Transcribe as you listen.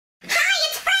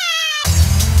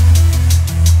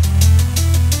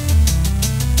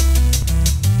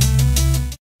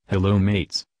Hello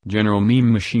mates, General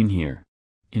Meme Machine here.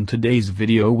 In today's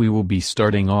video we will be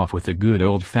starting off with a good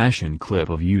old-fashioned clip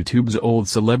of YouTube's old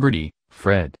celebrity,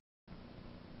 Fred.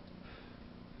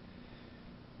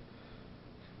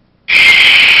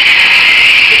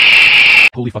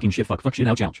 Holy fucking shit, fuck shit,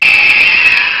 ouch ouch.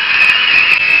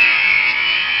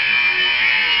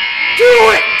 Do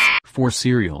it! For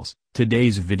serials,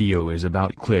 today's video is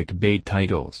about clickbait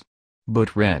titles.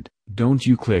 But Red, don't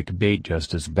you clickbait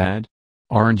just as bad?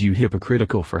 Aren't you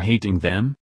hypocritical for hating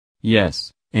them?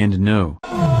 Yes, and no.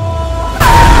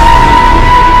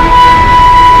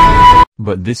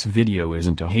 But this video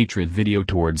isn't a hatred video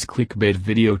towards clickbait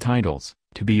video titles.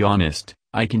 To be honest,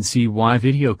 I can see why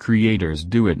video creators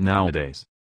do it nowadays.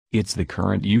 It's the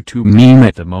current YouTube meme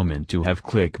at the moment to have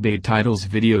clickbait titles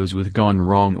videos with "gone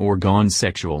wrong" or "gone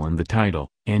sexual" in the title,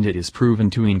 and it is proven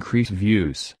to increase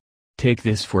views. Take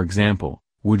this for example.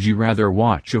 Would you rather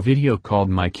watch a video called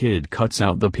 "My kid cuts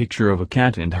out the picture of a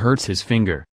cat and hurts his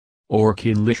finger"? Or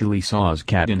 "Kid literally saws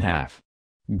cat in half"?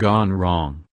 Gone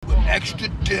wrong. Extra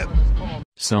dip.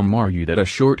 Some argue that a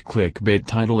short clickbait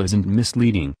title isn't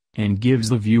misleading, and gives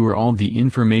the viewer all the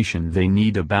information they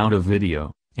need about a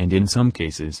video, and in some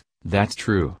cases, that's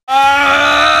true.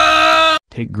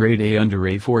 Take Grade A Under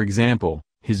A for example.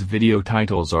 His video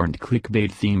titles aren't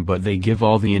clickbait themed, but they give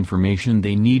all the information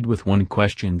they need with one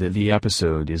question that the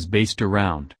episode is based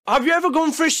around. Have you ever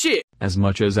gone for a shit? As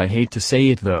much as I hate to say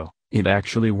it though, it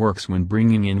actually works when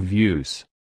bringing in views.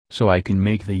 So I can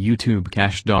make the YouTube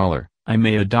cash dollar, I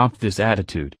may adopt this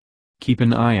attitude. Keep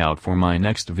an eye out for my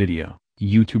next video.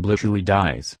 YouTube literally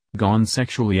dies, gone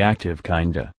sexually active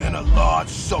kinda. And a large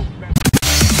soap.